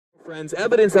Friends,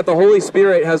 evidence that the Holy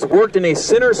Spirit has worked in a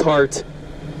sinner's heart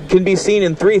can be seen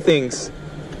in three things.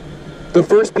 The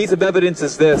first piece of evidence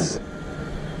is this: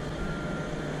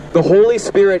 the Holy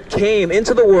Spirit came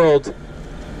into the world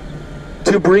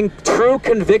to bring true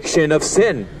conviction of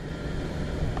sin.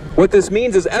 What this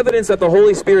means is evidence that the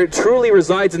Holy Spirit truly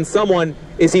resides in someone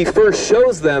is He first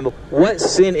shows them what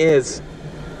sin is.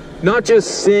 Not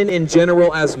just sin in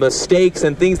general as mistakes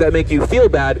and things that make you feel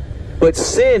bad, but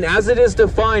sin as it is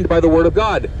defined by the Word of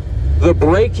God, the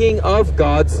breaking of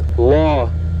God's law.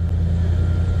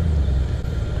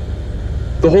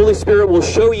 The Holy Spirit will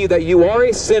show you that you are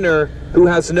a sinner who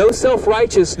has no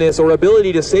self-righteousness or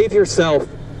ability to save yourself.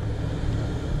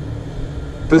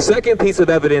 The second piece of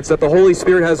evidence that the Holy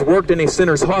Spirit has worked in a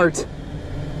sinner's heart,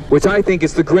 which I think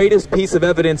is the greatest piece of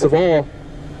evidence of all,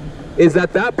 is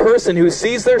that that person who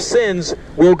sees their sins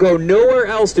will go nowhere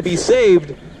else to be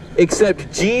saved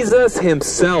except Jesus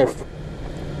Himself.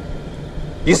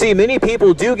 You see, many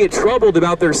people do get troubled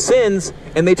about their sins,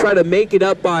 and they try to make it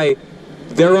up by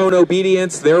their own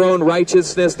obedience, their own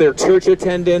righteousness, their church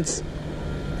attendance.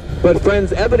 But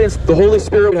friends, evidence the Holy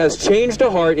Spirit has changed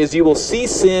a heart is you will see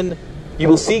sin, you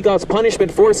will see God's punishment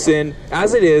for sin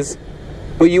as it is,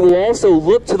 but you will also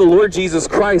look to the Lord Jesus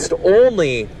Christ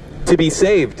only to be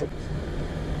saved.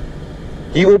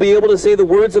 You will be able to say the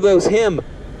words of those hymn,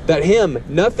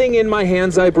 nothing in my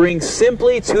hands I bring,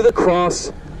 simply to the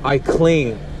cross I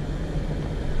cling.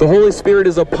 The Holy Spirit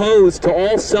is opposed to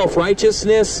all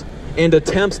self-righteousness and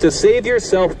attempts to save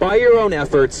yourself by your own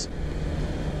efforts.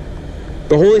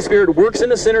 The Holy Spirit works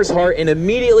in a sinner's heart and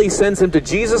immediately sends him to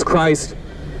Jesus Christ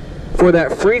for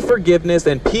that free forgiveness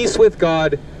and peace with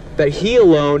God that He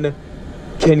alone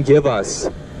can give us.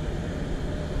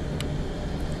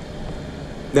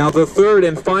 Now, the third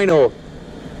and final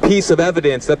piece of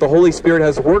evidence that the Holy Spirit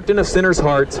has worked in a sinner's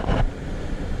heart,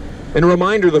 and a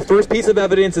reminder, the first piece of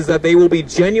evidence is that they will be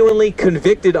genuinely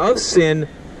convicted of sin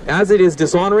as it is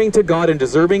dishonoring to God and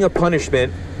deserving of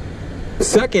punishment.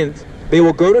 Second, they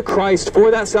will go to Christ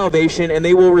for that salvation, and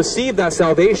they will receive that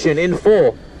salvation in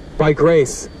full by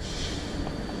grace.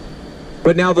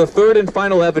 But now the third and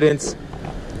final evidence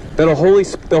that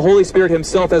the Holy Spirit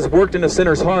Himself has worked in a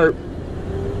sinner's heart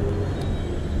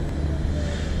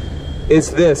is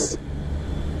this: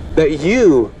 that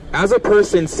you, as a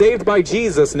person saved by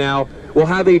Jesus now, will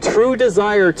have a true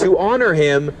desire to honor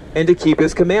Him and to keep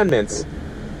His commandments.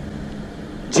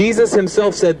 Jesus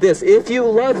Himself said this: if you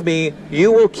love me,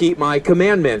 you will keep my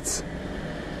commandments.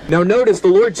 Now notice, the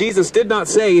Lord Jesus did not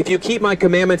say, if you keep my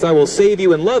commandments, I will save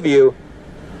you and love you.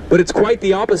 But it's quite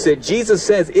the opposite. Jesus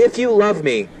says, if you love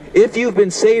me, if you've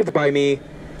been saved by me,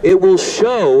 it will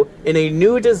show in a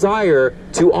new desire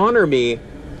to honor me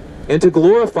and to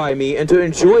glorify me and to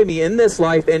enjoy me in this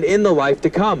life and in the life to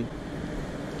come.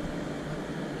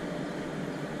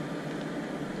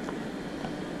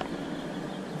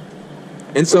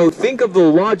 And so think of the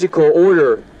logical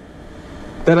order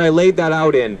that I laid that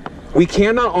out in. We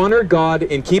cannot honor God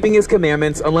in keeping His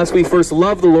commandments unless we first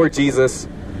love the Lord Jesus.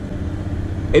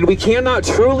 And we cannot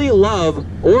truly love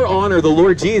or honor the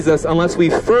Lord Jesus unless we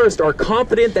first are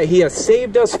confident that He has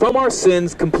saved us from our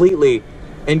sins completely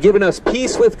and given us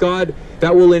peace with God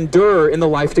that will endure in the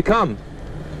life to come.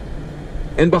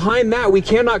 And behind that, we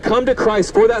cannot come to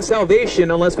Christ for that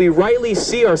salvation unless we rightly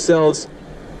see ourselves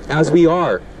as we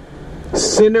are,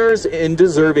 sinners and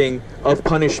deserving of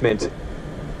punishment.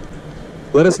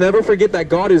 Let us never forget that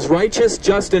God is righteous,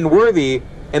 just, and worthy,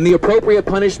 and the appropriate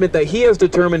punishment that He has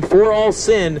determined for all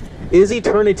sin is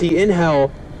eternity in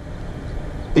hell,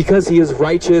 because He is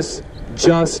righteous,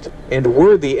 just, and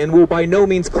worthy, and will by no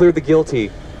means clear the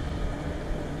guilty.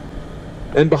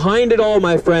 And behind it all,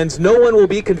 my friends, no one will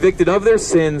be convicted of their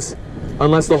sins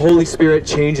unless the Holy Spirit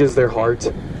changes their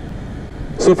heart.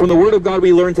 So from the Word of God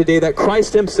we learn today that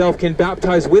Christ Himself can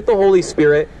baptize with the Holy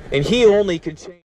Spirit, and He only can change.